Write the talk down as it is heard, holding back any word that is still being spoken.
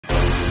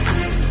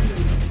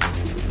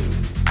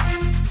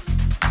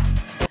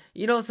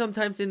You know,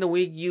 sometimes in the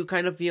week you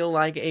kind of feel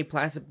like a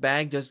plastic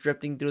bag just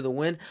drifting through the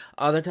wind.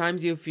 Other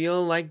times you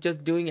feel like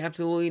just doing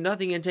absolutely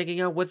nothing and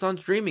checking out what's on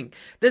streaming.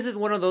 This is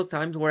one of those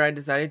times where I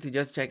decided to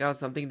just check out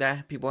something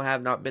that people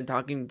have not been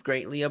talking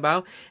greatly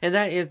about, and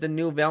that is the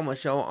new Velma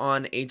show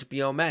on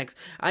HBO Max.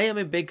 I am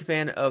a big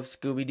fan of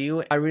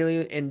Scooby-Doo. I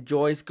really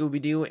enjoy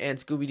Scooby-Doo and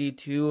Scooby-Doo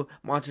 2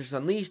 Monsters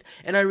Unleashed,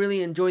 and I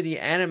really enjoy the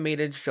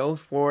animated shows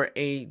for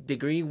a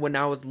degree. When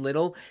I was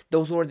little,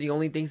 those were the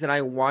only things that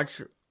I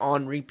watched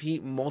on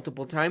repeat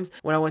multiple times.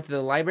 When I went to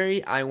the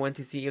library, I went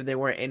to see if there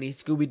were any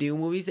Scooby-Doo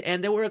movies,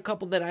 and there were a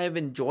couple that I have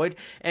enjoyed,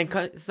 and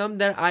some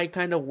that I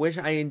kind of wish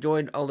I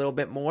enjoyed a little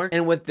bit more.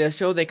 And with this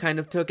show, they kind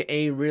of took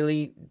a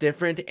really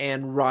different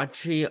and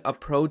raunchy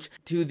approach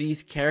to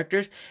these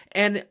characters,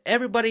 and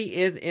everybody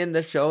is in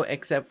the show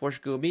except for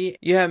Scooby.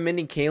 You have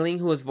Mindy Kaling,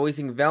 who is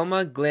voicing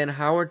Velma, Glenn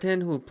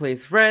Howerton, who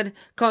plays Fred,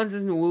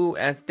 Constance Wu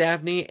as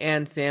Daphne,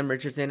 and Sam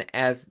Richardson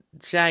as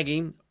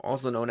Shaggy,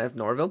 also known as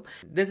Norville.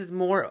 This is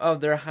more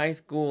of their high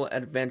school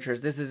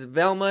adventures. This is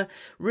Velma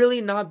really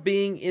not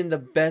being in the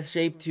best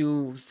shape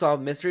to solve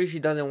mysteries. She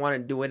doesn't want to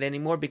do it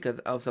anymore because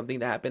of something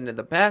that happened in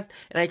the past.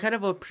 And I kind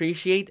of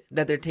appreciate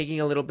that they're taking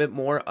a little bit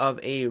more of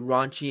a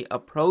raunchy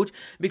approach,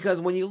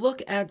 because when you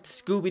look at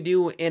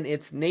Scooby-Doo in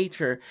its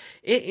nature,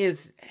 it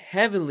is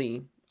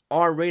heavily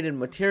R-rated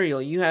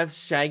material. You have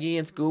Shaggy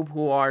and Scoob,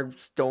 who are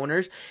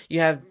stoners. You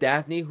have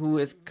Daphne, who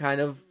is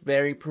kind of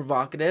very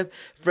provocative.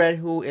 Fred,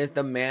 who is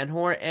the man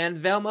whore. And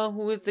Velma,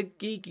 who is the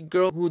geeky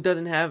girl who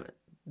doesn't have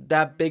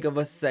that big of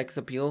a sex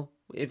appeal,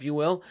 if you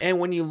will. And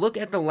when you look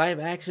at the live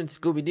action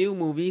Scooby-Doo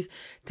movies,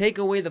 take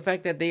away the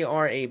fact that they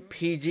are a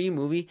PG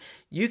movie,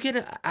 you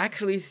can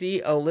actually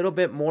see a little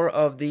bit more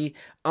of the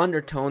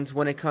undertones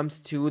when it comes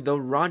to the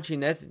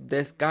raunchiness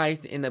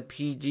disguised in a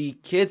PG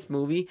kids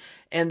movie.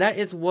 And that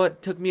is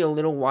what took me a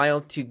little while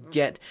to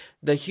get.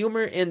 The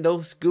humor in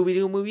those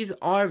Scooby-Doo movies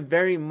are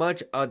very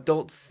much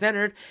adult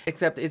centered,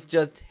 except it's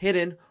just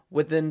hidden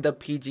within the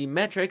PG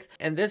metrics,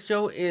 and this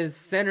show is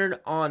centered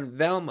on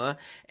Velma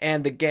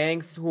and the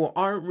gangs who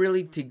aren't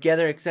really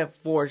together except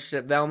for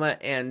Velma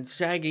and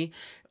Shaggy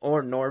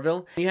or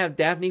Norville. You have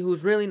Daphne,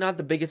 who's really not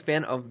the biggest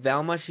fan of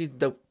Velma. She's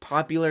the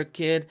popular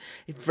kid.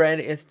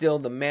 Fred is still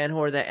the man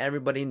whore that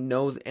everybody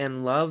knows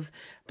and loves.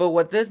 But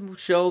what this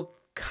show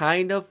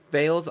kind of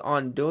fails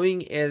on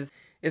doing is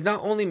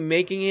not only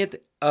making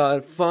it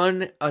a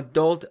fun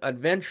adult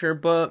adventure,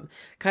 but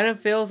kind of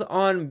fails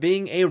on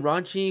being a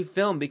raunchy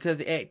film, because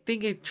I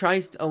think it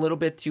tries a little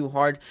bit too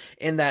hard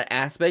in that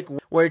aspect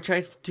where it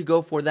tries to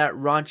go for that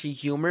raunchy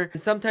humor.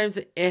 And sometimes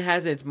it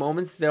has its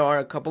moments. There are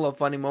a couple of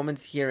funny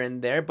moments here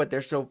and there, but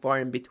they're so far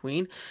in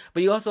between.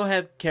 But you also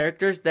have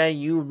characters that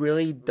you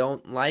really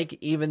don't like,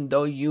 even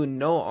though you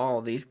know all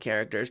these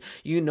characters.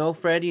 You know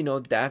Fred, you know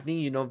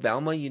Daphne, you know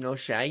Velma, you know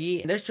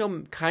Shaggy. And this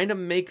show kind of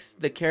makes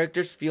the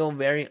characters feel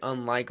very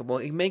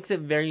unlikable. It makes it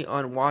very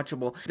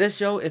unwatchable. This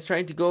show is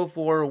trying to go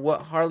for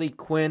what Harley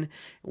Quinn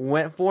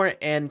went for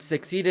and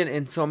succeeded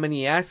in so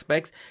many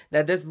aspects,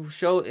 that this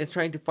show is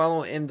trying to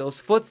follow in those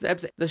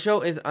footsteps. The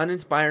show is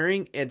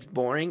uninspiring, it's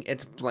boring,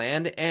 it's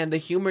bland, and the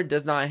humor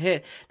does not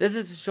hit. This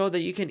is a show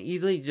that you can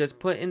easily just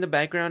put in the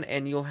background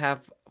and you'll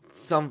have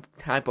some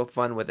type of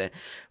fun with it.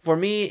 For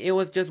me, it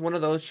was just one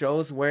of those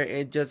shows where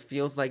it just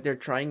feels like they're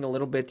trying a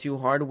little bit too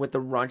hard with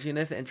the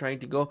raunchiness and trying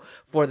to go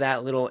for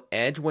that little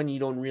edge when you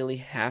don't really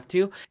have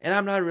to. And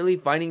I'm not really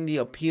finding the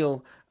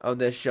appeal of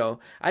this show.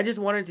 I just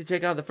wanted to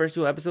check out the first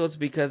 2 episodes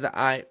because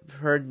I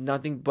heard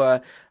nothing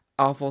but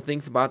awful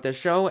things about this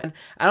show, and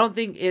I don't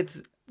think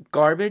it's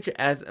garbage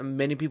as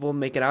many people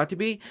make it out to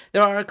be.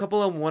 There are a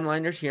couple of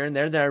one-liners here and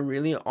there that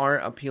really are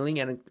appealing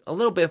and a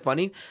little bit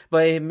funny,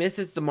 but it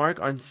misses the mark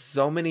on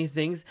so many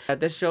things that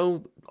this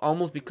show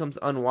almost becomes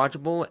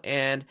unwatchable.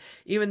 And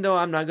even though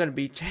I'm not going to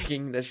be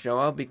checking this show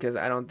out because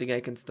I don't think I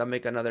can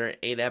stomach another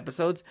 8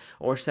 episodes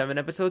or 7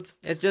 episodes,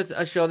 it's just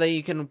a show that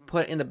you can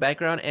put in the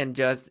background and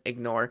just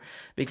ignore,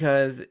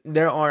 because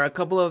there are a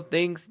couple of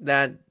things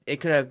that it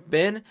could have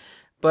been,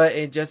 but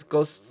it just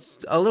goes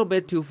a little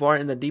bit too far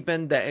in the deep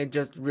end that it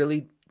just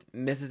really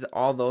misses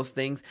all those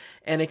things,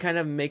 and it kind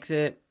of makes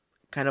it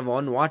kind of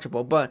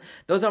unwatchable. But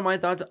those are my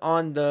thoughts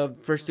on the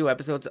first 2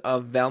 episodes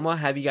of Velma.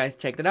 Have you guys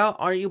checked it out?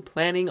 Are you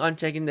planning on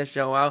checking the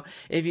show out?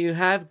 If you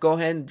have, go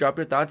ahead and drop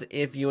your thoughts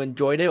if you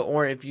enjoyed it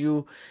or if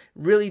you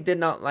really did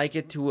not like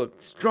it to a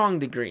strong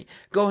degree.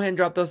 Go ahead and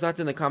drop those thoughts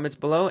in the comments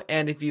below.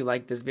 And if you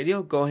like this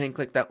video, go ahead and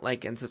click that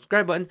like and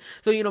subscribe button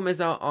so you don't miss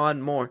out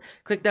on more.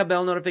 Click that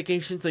bell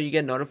notification so you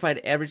get notified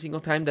every single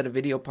time that a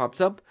video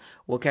pops up.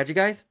 We'll catch you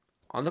guys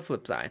on the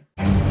flip side.